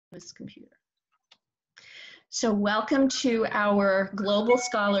this computer. So welcome to our Global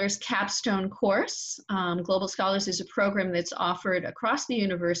Scholars Capstone course. Global Scholars is a program that's offered across the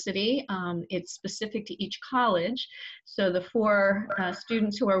university. It's specific to each college. So the four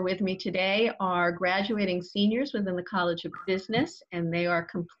students who are with me today are graduating seniors within the College of Business, and they are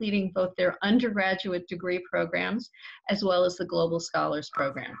completing both their undergraduate degree programs as well as the Global Scholars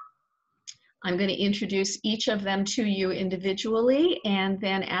program. I'm going to introduce each of them to you individually and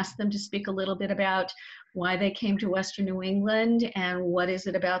then ask them to speak a little bit about why they came to Western New England and what is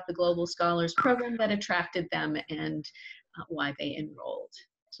it about the Global Scholars program that attracted them and why they enrolled.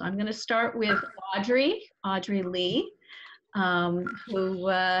 So I'm going to start with Audrey Lee,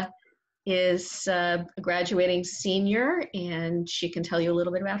 who is a graduating senior, and she can tell you a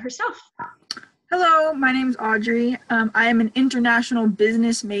little bit about herself. Hello, my name is Audrey. I am an international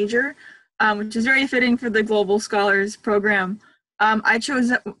business major, which is very fitting for the Global Scholars program. I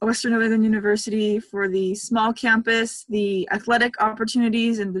chose Western New England University for the small campus, the athletic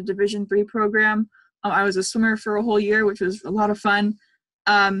opportunities, and the Division III program. I was a swimmer for a whole year, which was a lot of fun.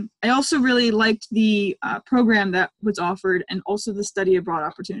 I also really liked the program that was offered and also the study abroad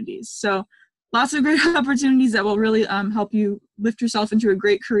opportunities. So lots of great opportunities that will really help you lift yourself into a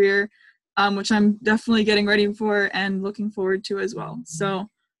great career, which I'm definitely getting ready for and looking forward to as well. So,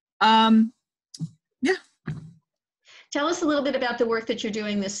 yeah. Tell us a little bit about the work that you're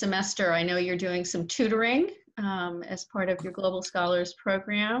doing this semester. I know you're doing some tutoring as part of your Global Scholars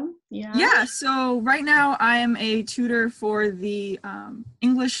program. Yeah, so right now I am a tutor for the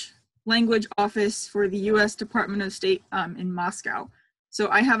English language office for the U.S. Department of State in Moscow. So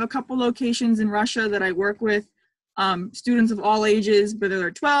I have a couple locations in Russia that I work with students of all ages, whether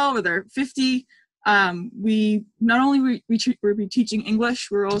they're 12 or they're 50. We not only we're teaching English,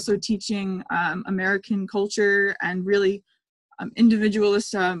 we're also teaching American culture and really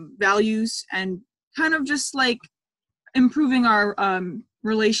individualist values and kind of just like improving our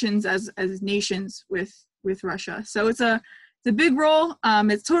relations as nations with Russia. So it's a big role.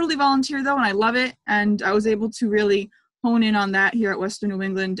 It's totally volunteer though, and I love it. And I was able to really hone in on that here at Western New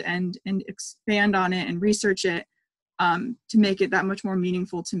England and expand on it and research it to make it that much more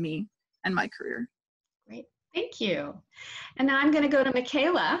meaningful to me and my career. Great, thank you. And now I'm going to go to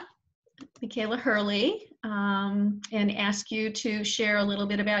Michaela Hurley, and ask you to share a little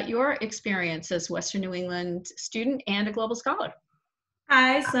bit about your experience as Western New England student and a Global Scholar.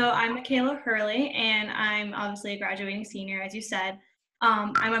 Hi, so I'm Michaela Hurley, and I'm obviously a graduating senior, as you said.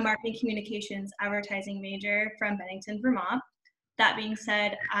 I'm a marketing communications advertising major from Bennington, Vermont. That being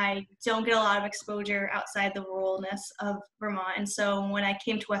said, I don't get a lot of exposure outside the ruralness of Vermont, and so when I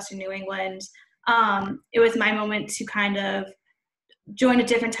came to Western New England, it was my moment to kind of join a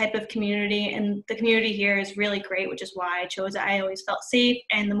different type of community, and the community here is really great, which is why I chose it. I always felt safe,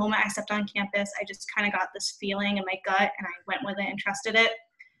 and the moment I stepped on campus, I just kind of got this feeling in my gut, and I went with it and trusted it.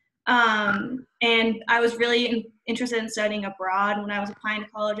 And I was really interested in studying abroad. When I was applying to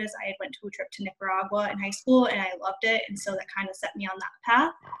colleges, I went to a trip to Nicaragua in high school, and I loved it, and so that kind of set me on that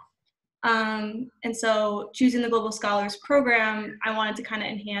path. And so choosing the Global Scholars program, I wanted to kind of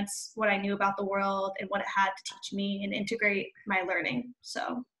enhance what I knew about the world and what it had to teach me and integrate my learning.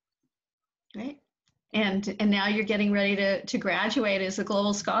 So. Great. And now you're getting ready to graduate as a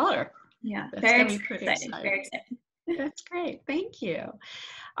Global Scholar. Yeah, That's very pretty exciting. Very exciting. That's great. Thank you.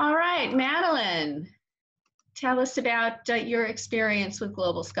 All right, Madeline, tell us about your experience with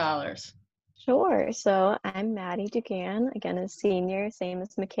Global Scholars. Sure. So I'm Maddie Dugan, again, a senior, same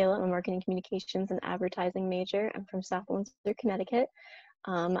as Michaela. I'm a marketing communications and advertising major. I'm from South Windsor, Connecticut.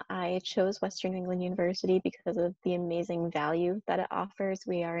 I chose Western New England University because of the amazing value that it offers.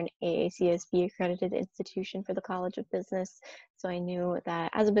 We are an AACSB accredited institution for the College of Business. So I knew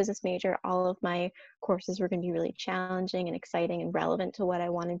that as a business major, all of my courses were going to be really challenging and exciting and relevant to what I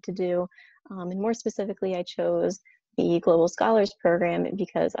wanted to do. And more specifically, I chose the Global Scholars program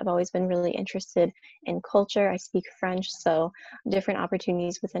because I've always been really interested in culture. I speak French, so different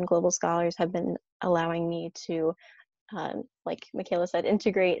opportunities within Global Scholars have been allowing me to, like Michaela said,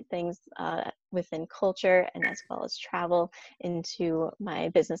 integrate things within culture and as well as travel into my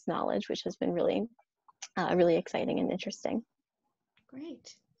business knowledge, which has been really, really exciting and interesting.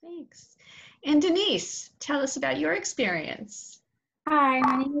 Great, thanks. And Denise, tell us about your experience. Hi,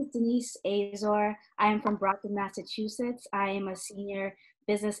 my name is Denise Azor. I am from Brockton, Massachusetts. I am a senior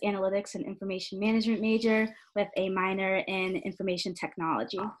business analytics and information management major with a minor in information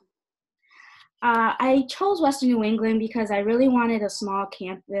technology. I chose Western New England because I really wanted a small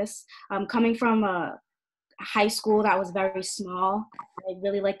campus. Coming from a high school that was very small, I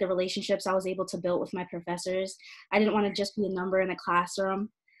really liked the relationships I was able to build with my professors. I didn't want to just be a number in a classroom.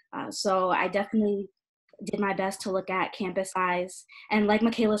 So I definitely did my best to look at campus size. And like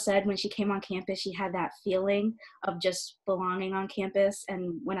Michaela said, when she came on campus, she had that feeling of just belonging on campus.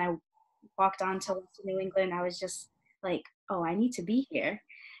 And when I walked on to New England, I was just like, oh, I need to be here.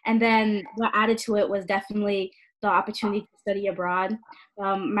 And then what added to it was definitely the opportunity to study abroad.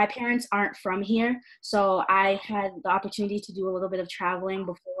 My parents aren't from here, so I had the opportunity to do a little bit of traveling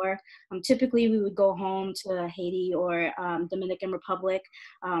before. Typically, we would go home to Haiti or Dominican Republic,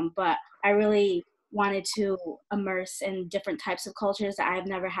 but I really wanted to immerse in different types of cultures that I've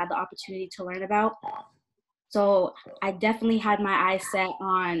never had the opportunity to learn about. So I definitely had my eyes set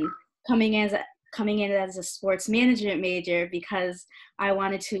on coming in as a sports management major because I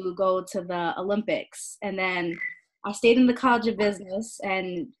wanted to go to the Olympics. And then I stayed in the College of Business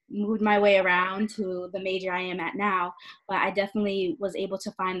and moved my way around to the major I am at now. But I definitely was able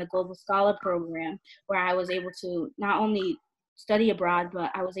to find the Global Scholar Program where I was able to not only study abroad, but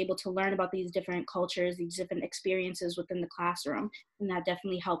I was able to learn about these different cultures, these different experiences within the classroom. And that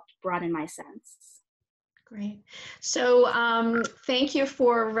definitely helped broaden my sense. Great. So thank you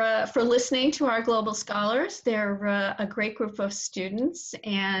for listening to our Global Scholars. They're a great group of students,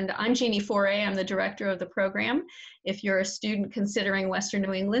 and I'm Jeannie Foray. I'm the director of the program. If you're a student considering Western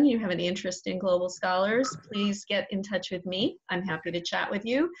New England, you have an interest in Global Scholars, please get in touch with me. I'm happy to chat with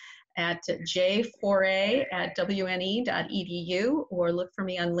you at jforay@wne.edu, or look for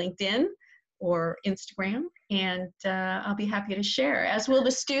me on LinkedIn or Instagram, and I'll be happy to share, as will the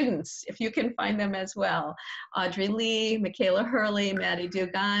students, if you can find them as well. Audrey Lee, Michaela Hurley, Maddie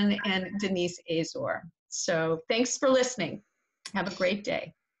Dugan, and Denise Azor. So thanks for listening. Have a great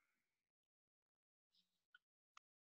day.